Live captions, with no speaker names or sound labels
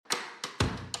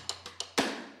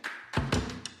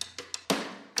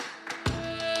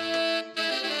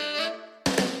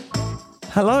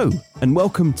Hello, and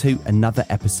welcome to another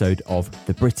episode of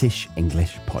the British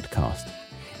English Podcast.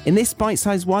 In this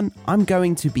bite-sized one, I'm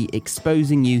going to be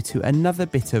exposing you to another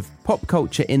bit of pop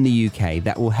culture in the UK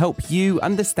that will help you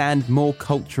understand more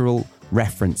cultural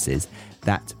references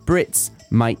that Brits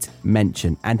might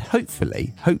mention. And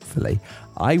hopefully,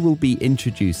 I will be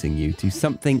introducing you to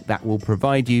something that will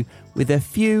provide you with a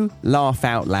few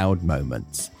laugh-out-loud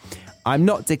moments. I'm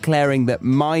not declaring that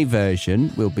my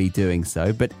version will be doing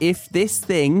so, but if this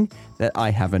thing that I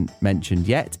haven't mentioned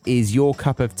yet is your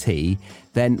cup of tea,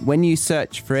 then when you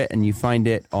search for it and you find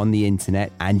it on the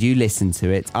internet and you listen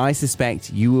to it, I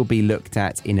suspect you will be looked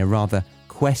at in a rather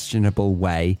questionable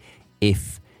way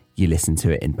if you listen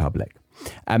to it in public.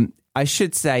 I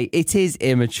should say it is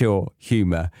immature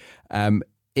humour.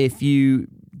 If you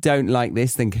don't like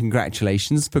this, then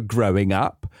congratulations for growing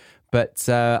up. But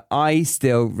I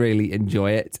still really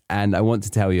enjoy it and I want to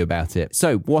tell you about it.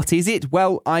 So what is it?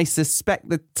 Well, I suspect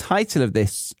the title of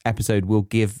this episode will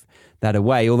give that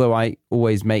away, although I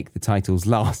always make the titles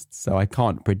last, so I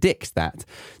can't predict that.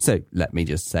 So let me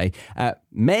just say,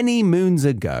 many moons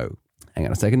ago, hang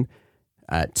on a second,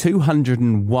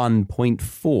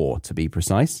 201.4 to be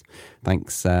precise.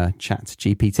 Thanks,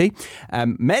 ChatGPT.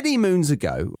 Many moons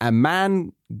ago, a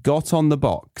man got on the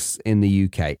box in the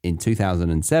UK. In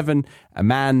 2007, a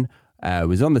man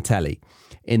was on the telly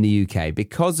in the UK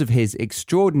because of his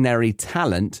extraordinary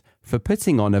talent for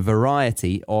putting on a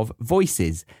variety of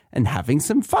voices and having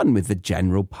some fun with the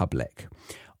general public.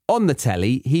 On the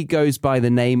telly, he goes by the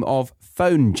name of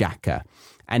Fonejacker,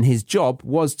 and his job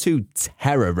was to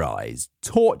terrorise,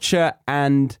 torture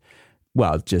and,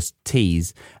 well, just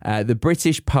tease the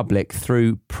British public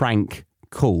through prank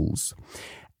calls.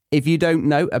 If you don't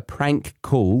know, a prank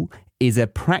call is a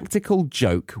practical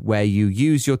joke where you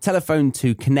use your telephone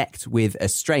to connect with a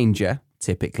stranger,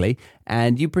 typically,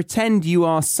 and you pretend you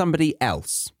are somebody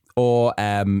else, or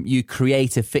you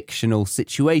create a fictional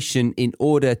situation in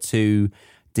order to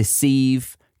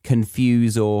deceive,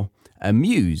 confuse, or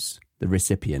amuse the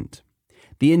recipient.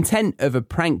 The intent of a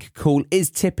prank call is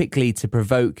typically to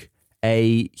provoke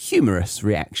a humorous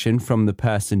reaction from the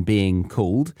person being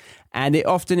called, and it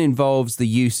often involves the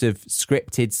use of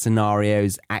scripted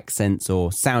scenarios, accents,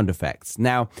 or sound effects.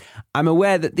 Now, I'm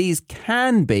aware that these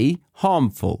can be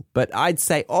harmful, but I'd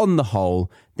say on the whole,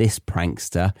 this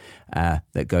prankster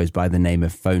that goes by the name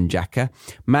of Fonejacker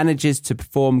manages to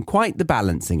perform quite the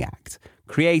balancing act,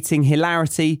 creating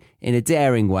hilarity in a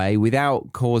daring way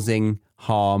without causing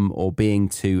harm or being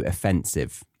too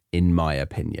offensive, in my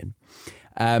opinion.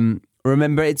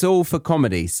 Remember, it's all for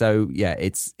comedy, so yeah,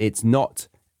 it's not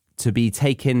to be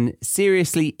taken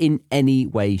seriously in any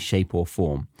way, shape or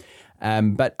form.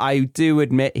 But I do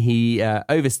admit he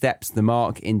oversteps the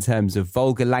mark in terms of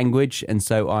vulgar language, and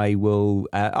so I will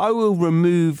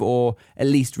remove or at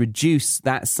least reduce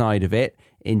that side of it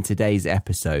in today's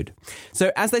episode.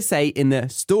 So as they say in the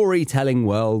storytelling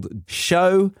world,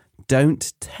 show,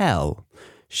 don't tell.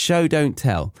 Show, don't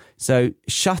tell. So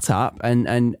shut up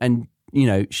and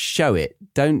show it.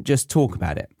 Don't just talk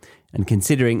about it. And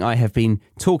considering I have been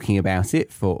talking about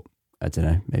it for, I don't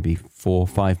know, maybe 4 or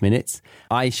 5 minutes,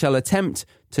 I shall attempt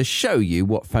to show you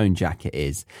what Fonejacker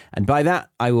is. And by that,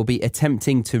 I will be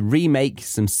attempting to remake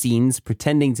some scenes,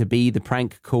 pretending to be the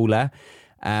prank caller,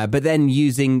 but then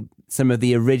using some of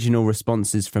the original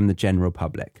responses from the general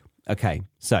public. Okay,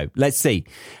 so let's see.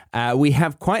 We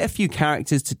have quite a few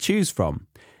characters to choose from.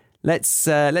 Let's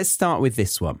start with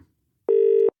this one.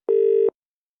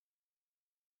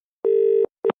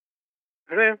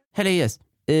 Hello? Hello, yes.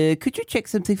 Could you check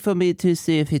something for me to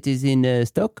see if it is in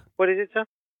stock? What is it, sir?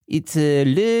 It's a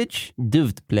large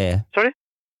Doved player. Sorry?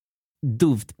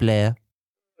 Doved player.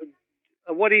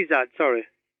 What is that? Sorry.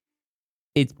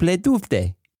 It's play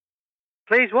Dovde.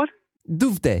 Please, what?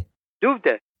 Dovde.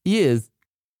 Duvde? Yes.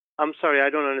 I'm sorry, I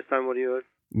don't understand what you...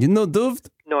 You know Doved?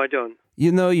 No, I don't.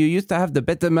 You know, you used to have the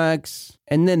Betamax,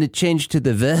 and then it changed to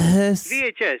the verse.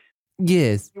 VHS?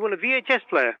 Yes. You want a VHS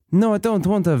player? No, I don't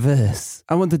want a verse.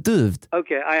 I want a Doved.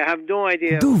 Okay, I have no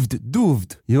idea.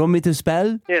 Doved. You want me to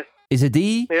spell? Yes. Is it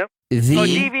D? Yeah. V? Oh,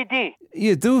 DVD.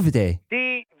 Yeah, Dovde.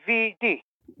 DVD.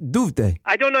 Dovde.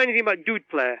 I don't know anything about dude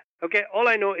player. Okay, all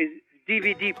I know is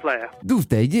DVD player.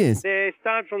 Dovde, yes. They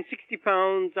start from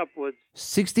 £60 upwards.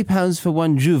 £60 for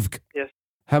one Juvk. Yes.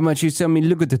 How much you sell me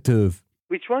Look at the Tuv?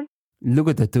 Which one? Look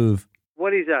at the Tuv.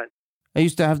 What is that? I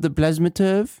used to have the Plasma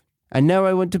Tuv, and now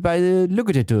I want to buy the Look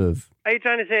at the Tuv. Are you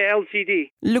trying to say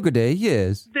LCD? Look at it,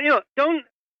 yes. You know, don't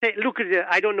say look at it.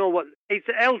 I don't know what. It's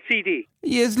LCD.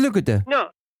 Yes, look at it. No,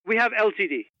 we have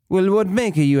LCD. Well, what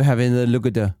make are you having the look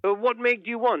at it? What make do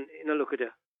you want in a look at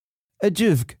it? A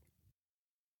Juvk.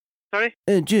 Sorry?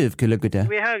 Juvke, look at that.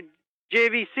 We have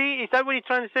JVC. Is that what you're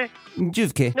trying to say?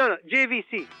 Juvke. No,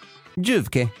 JVC.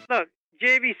 Juvke. Look,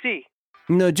 JVC.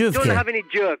 No, Juvke. Don't have any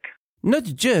jerk. Not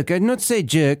jerk. I not say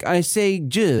jerk. I say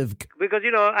juvk. Because,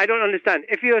 I don't understand.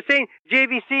 If you're saying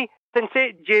JVC, then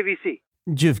say JVC.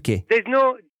 Juvke. There's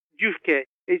no Juvke.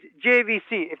 It's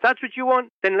JVC. If that's what you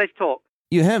want, then let's talk.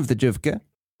 You have the juvke.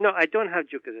 No, I don't have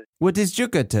Jukata. What is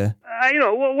jukata?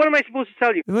 What am I supposed to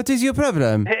tell you? What is your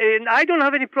problem? I don't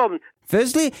have any problem.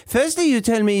 Firstly, you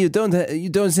tell me you don't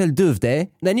sell duvde.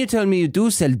 Then you tell me you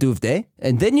do sell duvde,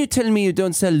 and then you tell me you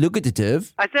don't sell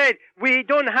lugatative. I said we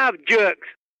don't have jerks.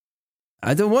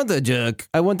 I don't want a jerk.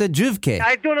 I want a juvke.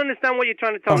 I don't understand what you're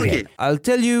trying to tell me. I'll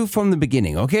tell you from the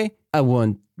beginning, okay? I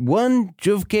want one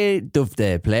juvke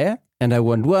duvde player, and I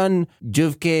want one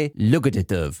juvke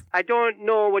lugatative. I don't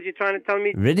know what you're trying to tell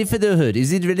me. Ready for the hood?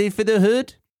 Is it ready for the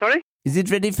hood? Sorry? Is it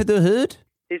ready for the hood?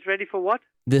 It's ready for what?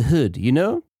 The hood, you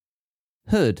know?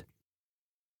 Hood.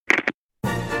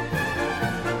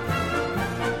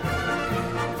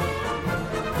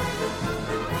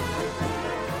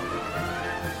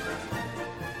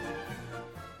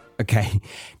 Okay,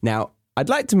 now I'd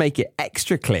like to make it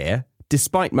extra clear,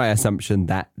 despite my assumption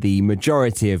that the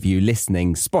majority of you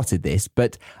listening spotted this,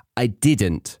 but I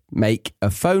didn't make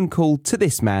a phone call to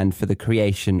this man for the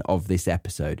creation of this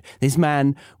episode. This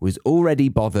man was already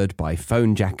bothered by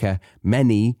Fonejacker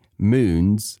many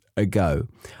moons ago.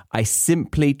 I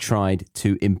simply tried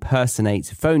to impersonate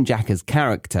Fonejacker's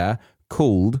character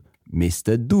called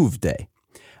Mr. Duvde,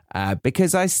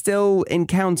 because I still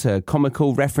encounter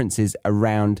comical references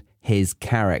around his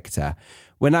character.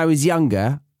 When I was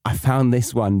younger, I found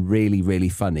this one really, really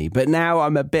funny. But now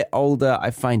I'm a bit older, I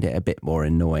find it a bit more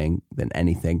annoying than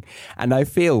anything. And I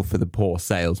feel for the poor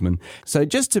salesman. So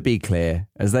just to be clear,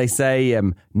 as they say,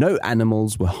 no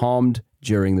animals were harmed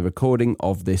during the recording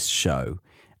of this show.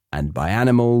 And by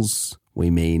animals,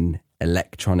 we mean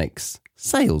electronics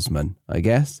salesman, I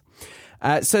guess.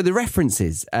 So the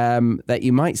references that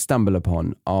you might stumble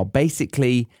upon are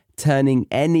basically turning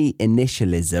any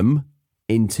initialism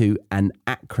into an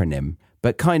acronym,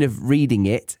 but kind of reading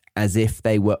it as if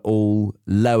they were all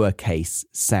lowercase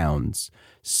sounds.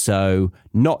 So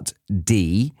not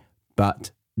D, but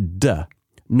D.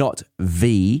 Not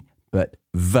V, but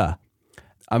V.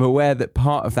 I'm aware that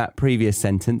part of that previous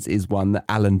sentence is one that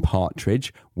Alan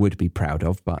Partridge would be proud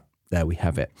of, but there we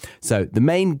have it. So the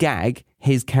main gag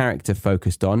his character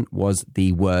focused on was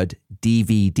the word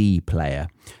DVD player.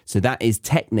 So that is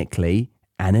technically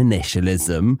an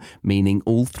initialism, meaning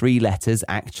all three letters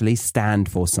actually stand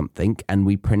for something and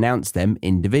we pronounce them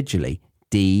individually.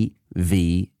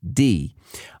 DVD.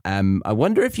 I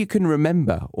wonder if you can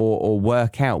remember or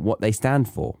work out what they stand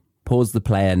for. Pause the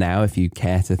player now if you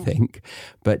care to think.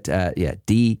 But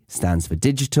D stands for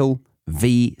digital,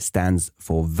 V stands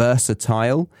for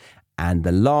versatile, and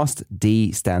the last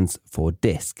D stands for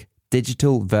disc.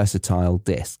 Digital versatile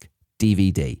disc.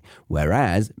 DVD,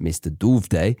 whereas Mr.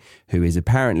 Duvde, who is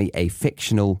apparently a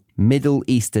fictional Middle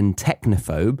Eastern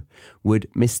technophobe, would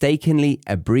mistakenly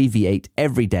abbreviate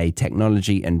everyday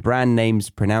technology and brand names,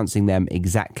 pronouncing them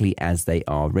exactly as they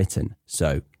are written.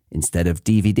 So instead of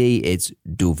DVD, it's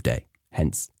Duvde,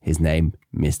 hence his name,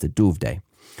 Mr. Duvde.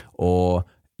 Or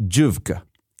Juvke,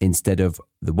 instead of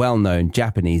the well-known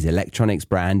Japanese electronics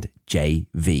brand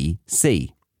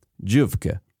JVC.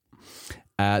 Juvke.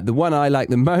 The one I like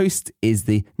the most is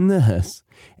the NHS.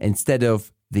 Instead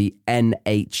of the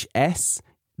NHS,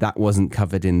 that wasn't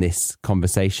covered in this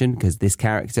conversation because this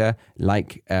character,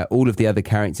 like all of the other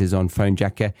characters on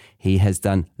Fonejacker, he has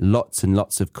done lots and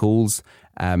lots of calls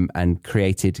and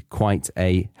created quite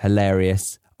a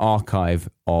hilarious archive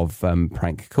of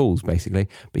prank calls, basically.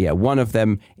 But yeah, one of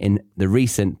them in the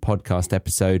recent podcast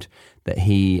episode that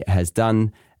he has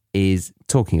done is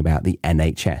talking about the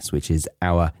NHS, which is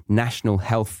our National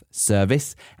Health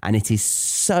Service. And it is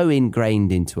so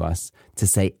ingrained into us to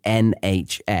say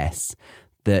NHS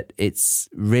that it's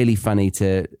really funny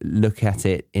to look at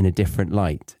it in a different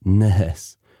light.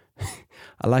 Nurse.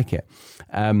 I like it.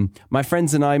 My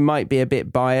friends and I might be a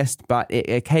bit biased, but it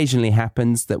occasionally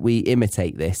happens that we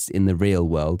imitate this in the real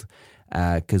world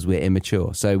because we're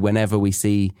immature. So whenever we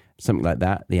see something like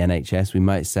that, the NHS, we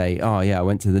might say, oh yeah, I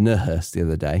went to the nurse the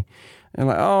other day. And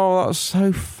like, oh, that's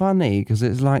so funny because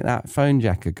it's like that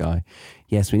Fonejacker guy.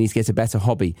 Yes, we need to get a better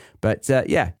hobby. But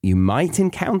yeah, you might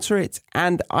encounter it.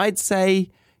 And I'd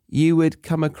say you would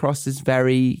come across as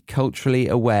very culturally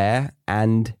aware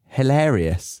and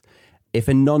hilarious. If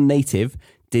a non-native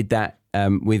did that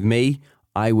with me,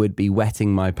 I would be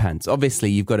wetting my pants. Obviously,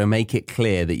 you've got to make it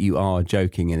clear that you are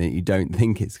joking and that you don't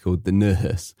think it's called the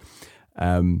nurse.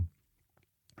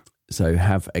 So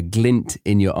have a glint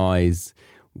in your eyes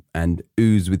and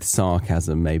ooze with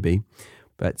sarcasm, maybe.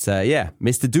 But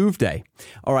Mr. Doovday.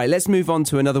 All right, let's move on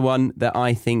to another one that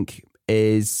I think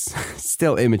is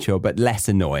still immature, but less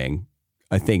annoying.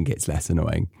 I think it's less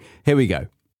annoying. Here we go.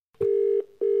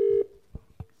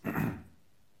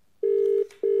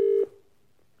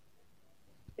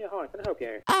 Hi, can I help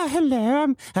you?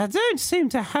 Hello. I don't seem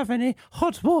to have any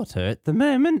hot water at the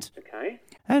moment. Okay.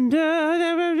 And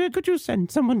could you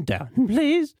send someone down,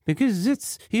 please? Because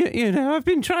it's, you know, I've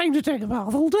been trying to take a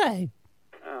bath all day.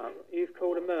 You've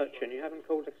called a merchant. You haven't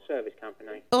called a service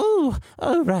company. Oh,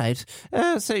 right.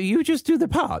 So you just do the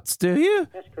parts, do you?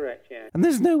 That's correct, yeah. And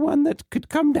there's no one that could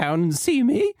come down and see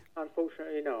me?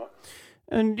 Unfortunately not.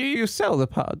 And do you sell the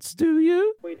parts, do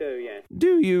you? We do, yeah.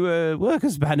 Do you work a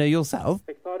spanner yourself?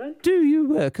 Beg pardon? Do you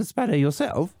work a spanner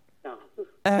yourself? No.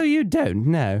 Oh, you don't?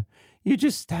 No. You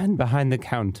just stand behind the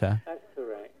counter, That's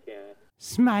correct, yeah.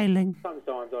 smiling.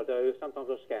 Sometimes I do. Sometimes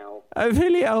I scowl. Oh,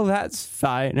 really? Oh, that's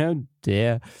fine. Oh,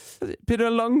 dear. Has it been a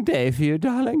long day for you,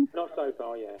 darling? Not so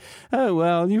far, yeah. Oh,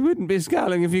 well, you wouldn't be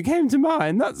scowling if you came to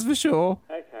mine, that's for sure.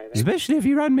 Okay, then. Especially if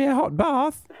you ran me a hot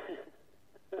bath.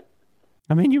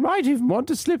 I mean, you might even want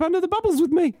to slip under the bubbles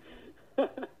with me.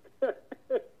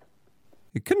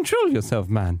 Control yourself,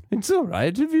 man. It's all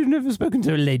right. Have you never spoken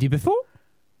to a lady before?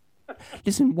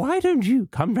 Listen, why don't you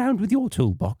come round with your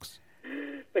toolbox?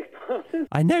 Beg pardon?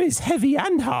 I know it's heavy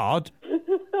and hard.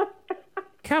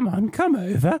 Come on, come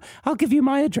over. I'll give you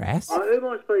my address. Who am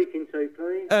I speaking to,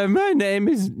 please? My name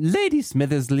is Lady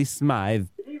Smithersley Smythe.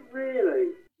 Is it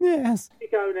really? Yes. You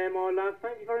go there, my love.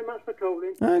 Thank you very much for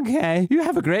calling. Okay. You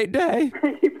have a great day.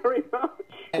 Thank you very much.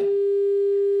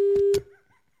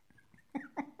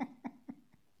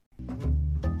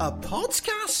 A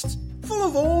podcast full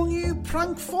of all new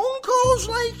prank phone calls,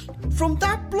 like from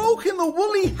that bloke in the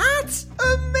woolly hat.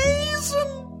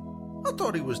 Amazing! I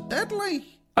thought he was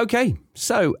deadly. Okay,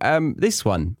 so this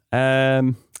one,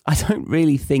 I don't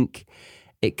really think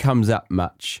it comes up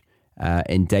much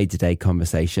in day-to-day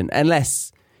conversation,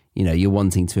 unless, you know, you're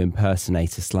wanting to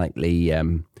impersonate a slightly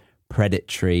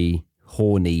predatory,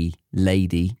 horny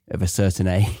lady of a certain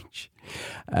age.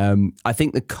 I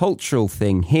think the cultural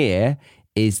thing here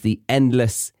is the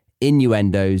endless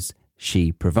innuendos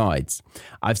she provides.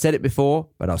 I've said it before,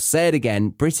 but I'll say it again.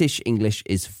 British English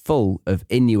is full of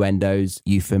innuendos,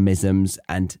 euphemisms,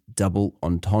 and double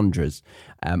entendres.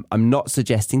 I'm not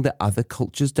suggesting that other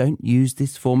cultures don't use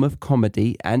this form of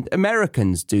comedy, and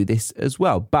Americans do this as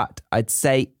well. But I'd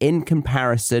say in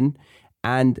comparison,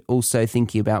 and also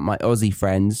thinking about my Aussie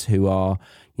friends who are,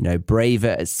 you know,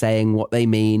 braver at saying what they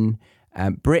mean,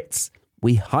 Brits,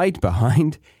 we hide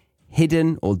behind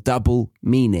hidden or double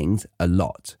meanings a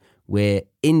lot. We're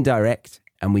indirect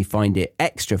and we find it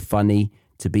extra funny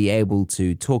to be able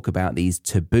to talk about these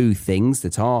taboo things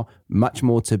that are much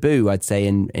more taboo, I'd say,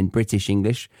 in British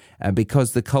English,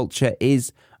 because the culture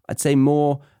is, I'd say,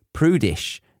 more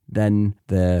prudish than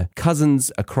the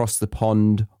cousins across the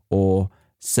pond or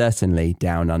certainly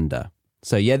down under.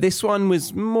 So yeah, this one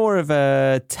was more of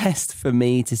a test for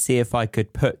me to see if I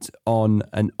could put on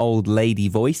an old lady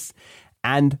voice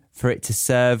and for it to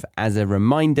serve as a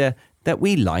reminder that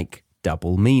we like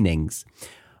double meanings.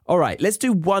 All right, let's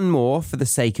do one more for the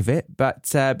sake of it.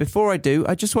 But before I do,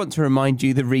 I just want to remind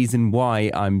you the reason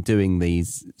why I'm doing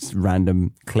these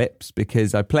random clips,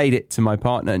 because I played it to my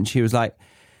partner and she was like,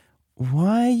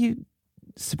 why are you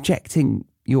subjecting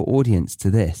your audience to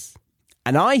this?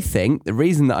 And I think the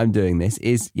reason that I'm doing this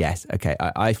is, yes, okay,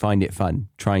 I find it fun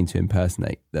trying to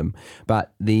impersonate them.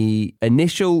 But the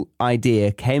initial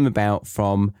idea came about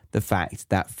from the fact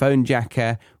that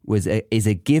Fonejacker is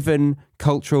a given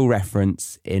cultural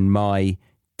reference in my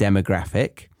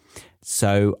demographic.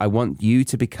 So I want you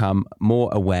to become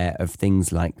more aware of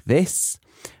things like this.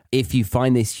 If you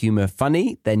find this humour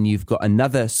funny, then you've got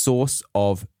another source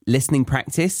of listening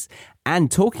practice.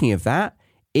 And talking of that,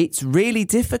 it's really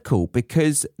difficult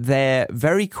because they're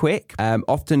very quick,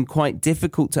 often quite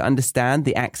difficult to understand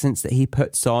the accents that he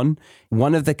puts on.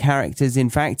 One of the characters, in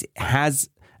fact, has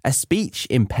a speech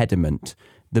impediment.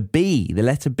 The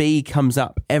letter B comes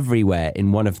up everywhere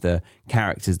in one of the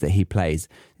characters that he plays.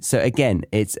 So again,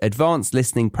 it's advanced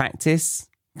listening practice,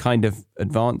 kind of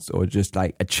advanced, or just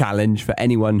like a challenge for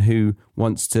anyone who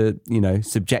wants to, you know,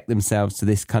 subject themselves to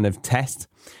this kind of test.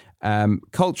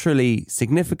 Culturally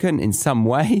significant in some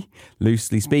way,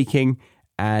 loosely speaking,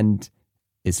 and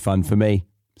is fun for me.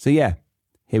 So yeah,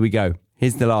 here we go.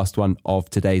 Here's the last one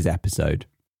of today's episode.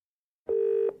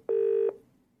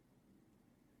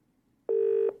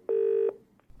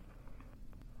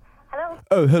 Hello?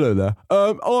 Oh, hello there.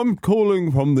 I'm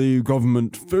calling from the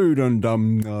government food and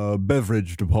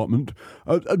beverage department.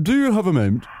 Do you have a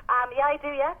moment? Yeah, I do,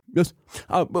 yeah. Yes.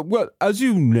 Well, as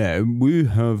you know, we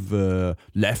have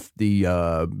left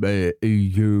the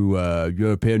EU,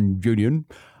 European Union.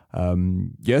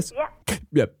 Yes? Yeah.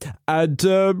 Yeah. And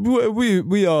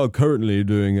we are currently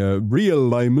doing a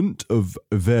realignment of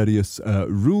various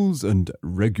rules and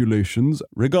regulations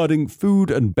regarding food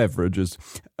and beverages.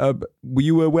 Were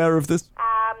you aware of this?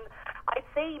 I'd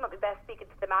say you might be best speaking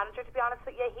to the manager, to be honest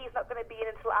with you. He's not going to be in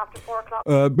until after 4 o'clock.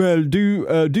 Well,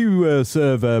 do you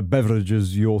serve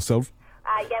beverages yourself?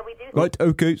 Yeah, we do. Right,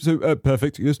 okay, so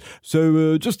perfect, yes.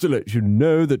 So just to let you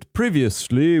know that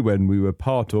previously, when we were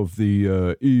part of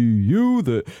the EU,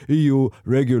 the EU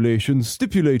regulations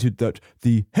stipulated that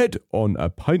the head on a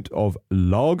pint of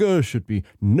lager should be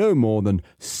no more than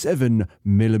 7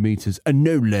 millimetres and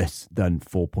no less than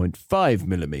 4.5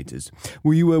 millimetres.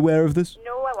 Were you aware of this?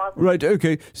 No, I wasn't. Right,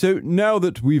 okay. So now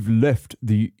that we've left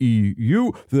the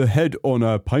EU, the head on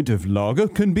a pint of lager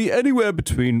can be anywhere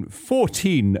between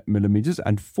 14 millimetres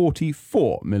and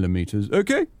 44 millimetres,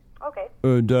 okay? Okay.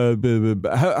 And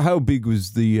how big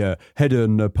was the head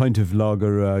on a pint of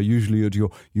lager usually at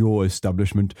your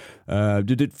establishment?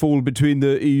 Did it fall between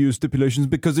the EU stipulations?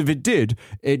 Because if it did,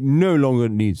 it no longer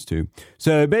needs to.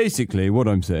 So basically, what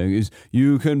I'm saying is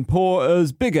you can pour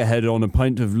as big a head on a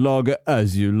pint of lager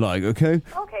as you like, okay?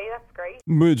 Okay, that's great.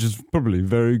 Which is probably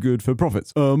very good for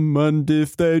profits. And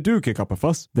if they do kick up a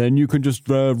fuss, then you can just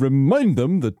remind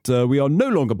them that we are no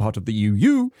longer part of the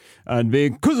EU, and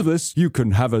because of this, you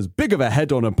can have as big of a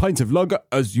head on a pint of lager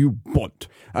as you want.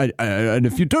 And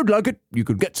if you don't like it, you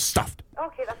could get stuffed.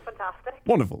 Okay, that's fantastic.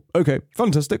 Wonderful. Okay,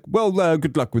 fantastic. Well,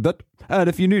 good luck with that. And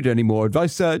if you need any more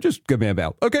advice, just give me a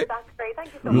bell. Okay? That's great.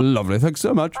 Thank you so much. Lovely. Thanks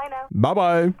so much. Bye now.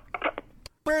 Bye-bye.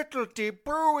 Bertlety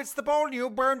Boo, it's the all new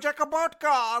Fonejacker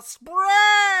podcast.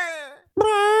 Bray!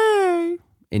 Bray!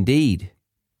 Indeed.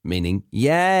 Meaning,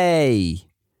 yay.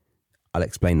 I'll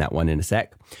explain that one in a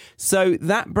sec. So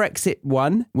that Brexit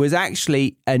one was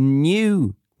actually a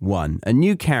new one, a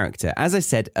new character. As I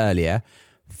said earlier,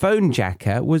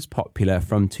 Fonejacker was popular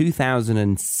from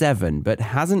 2007, but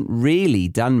hasn't really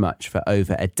done much for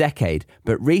over a decade,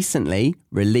 but recently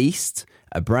released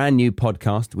a brand new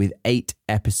podcast with 8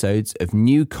 episodes of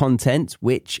new content,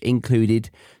 which included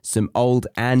some old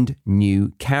and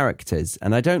new characters.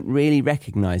 And I don't really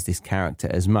recognize this character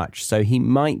as much, so he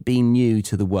might be new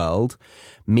to the world,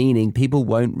 meaning people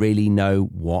won't really know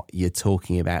what you're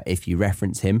talking about if you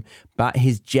reference him. But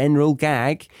his general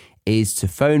gag is to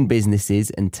phone businesses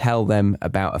and tell them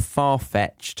about a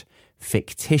far-fetched,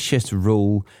 fictitious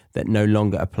rule that no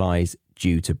longer applies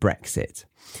due to Brexit.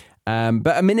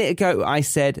 But a minute ago, I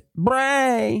said,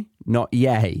 bray, not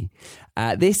yay.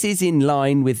 This is in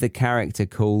line with the character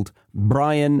called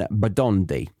Brian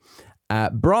Badondi.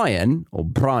 Brian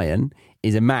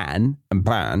is a man,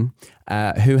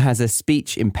 who has a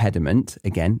speech impediment.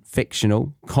 Again,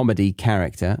 fictional comedy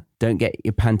character. Don't get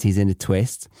your panties in a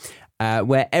twist.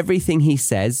 Where everything he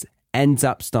says ends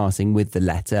up starting with the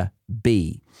letter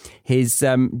B. His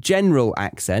general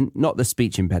accent, not the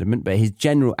speech impediment, but his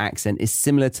general accent is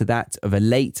similar to that of a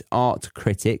late art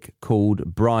critic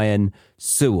called Brian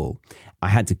Sewell. I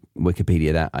had to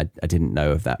Wikipedia that. I didn't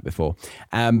know of that before.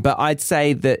 But I'd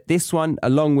say that this one,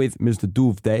 along with Mr.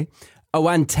 Doovday,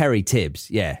 and Terry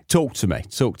Tibbs, yeah, talk to me.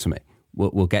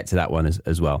 We'll get to that one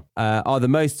as well. Are the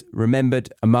most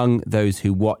remembered among those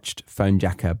who watched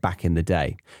Fonejacker back in the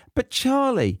day. But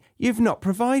Charlie, you've not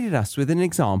provided us with an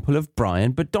example of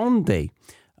Brian Badondi.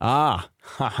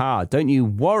 Don't you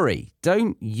worry.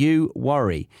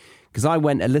 Because I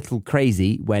went a little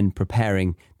crazy when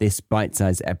preparing this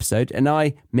bite-sized episode, and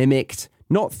I mimicked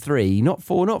not 3, not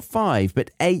 4, not 5,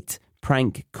 but 8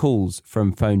 prank calls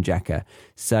from Fonejacker.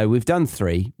 So we've done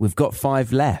 3, we've got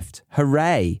 5 left.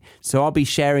 Hooray! So I'll be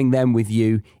sharing them with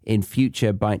you in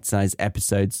future bite-sized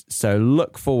episodes, so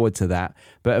look forward to that.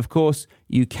 But of course,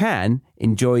 you can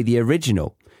enjoy the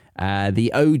original,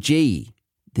 the OG,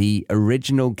 the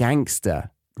original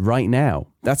gangster right now.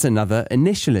 That's another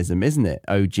initialism, isn't it?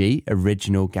 OG,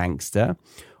 original gangster.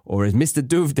 Or as Mr.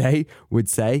 Doovday would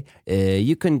say,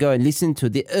 you can go and listen to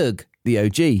the OG.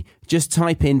 Just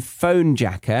type in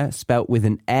Fonejacker, spelt with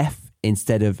an F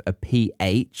instead of a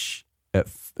PH at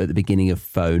the beginning of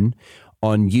phone,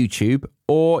 on YouTube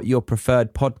or your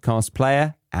preferred podcast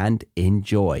player, and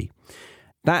enjoy.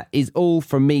 That is all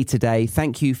from me today.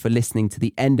 Thank you for listening to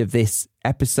the end of this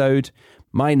episode.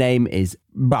 My name is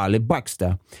Barley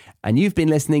Baxter, and you've been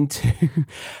listening to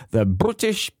the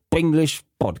British English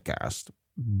Podcast.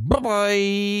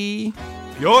 Bye-bye.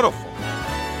 Beautiful.